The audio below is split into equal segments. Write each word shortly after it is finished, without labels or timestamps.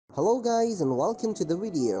Hello guys and welcome to the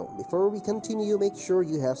video. Before we continue, make sure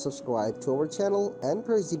you have subscribed to our channel and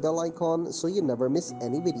press the bell icon so you never miss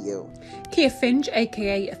any video. Khia Finch,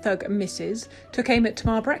 aka Thug Mrs., took aim at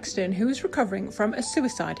Tamar Braxton, who was recovering from a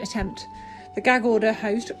suicide attempt. The gag order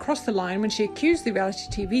host crossed the line when she accused the reality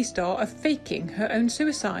TV star of faking her own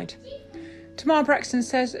suicide. Tamar Braxton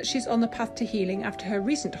says she's on the path to healing after her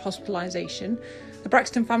recent hospitalisation. The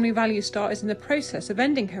Braxton Family Values star is in the process of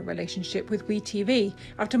ending her relationship with WeTV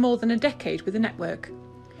after more than a decade with the network.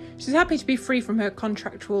 She's happy to be free from her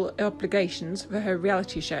contractual obligations for her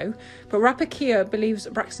reality show, but rapper Khia believes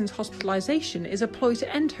Braxton's hospitalisation is a ploy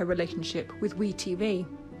to end her relationship with WeTV.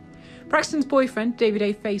 Braxton's boyfriend, David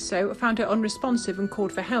A. Faso, found her unresponsive and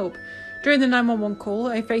called for help. During the 911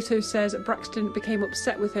 call, A. Faso says Braxton became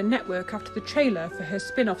upset with her network after the trailer for her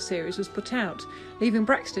spin-off series was put out, leaving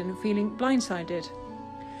Braxton feeling blindsided.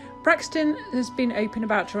 Braxton has been open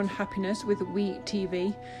about her unhappiness with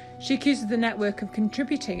WeTV. She accuses the network of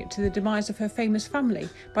contributing to the demise of her famous family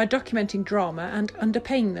by documenting drama and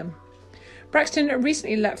underpaying them. Braxton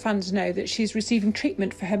recently let fans know that she's receiving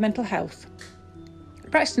treatment for her mental health.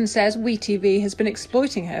 Braxton says WeTV has been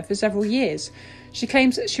exploiting her for several years. She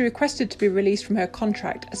claims that she requested to be released from her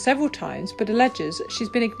contract several times, but alleges she's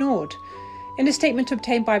been ignored. In a statement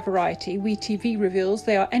obtained by Variety, WeTV reveals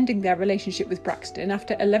they are ending their relationship with Braxton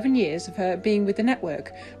after 11 years of her being with the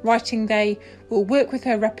network, writing they will work with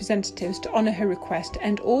her representatives to honour her request to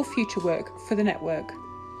end all future work for the network.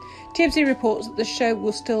 TMZ reports that the show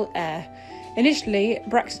will still air. Initially,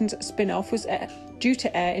 Braxton's spin-off was due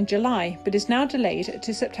to air in July, but is now delayed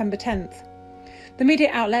to September 10th. The media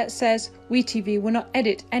outlet says WeTV will not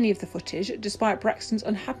edit any of the footage, despite Braxton's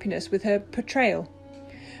unhappiness with her portrayal.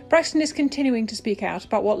 Braxton is continuing to speak out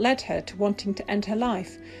about what led her to wanting to end her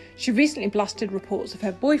life. She recently blasted reports of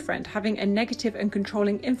her boyfriend having a negative and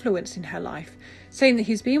controlling influence in her life, saying that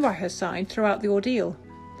he's been by her side throughout the ordeal.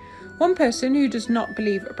 One person who does not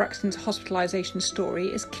believe Braxton's hospitalisation story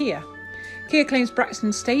is Khia. Khia claims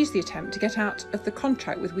Braxton staged the attempt to get out of the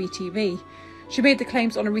contract with WeTV. She made the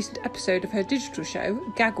claims on a recent episode of her digital show,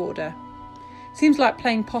 Gag Order. Seems like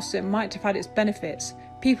playing possum might have had its benefits.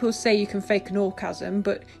 People say you can fake an orgasm,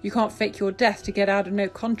 but you can't fake your death to get out of no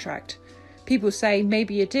contract. People say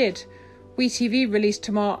maybe you did. WeTV released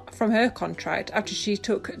Tamar from her contract after she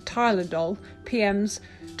took Tylenol, PMs,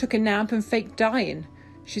 took a nap and faked dying,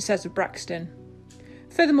 she says of Braxton.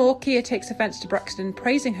 Furthermore, Khia takes offence to Braxton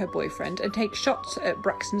praising her boyfriend and takes shots at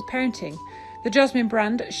Braxton's parenting. The Jasmine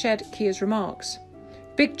brand shared Khia's remarks.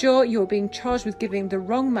 Big Jaw, you're being charged with giving the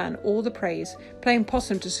wrong man all the praise, playing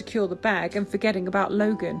possum to secure the bag and forgetting about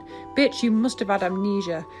Logan. Bitch, you must have had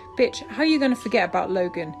amnesia. Bitch, how are you going to forget about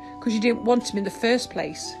Logan? Because you didn't want him in the first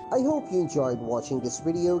place. I hope you enjoyed watching this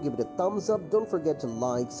video. Give it a thumbs up. Don't forget to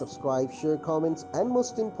like, subscribe, share, comments, and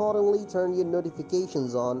most importantly, turn your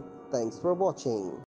notifications on. Thanks for watching.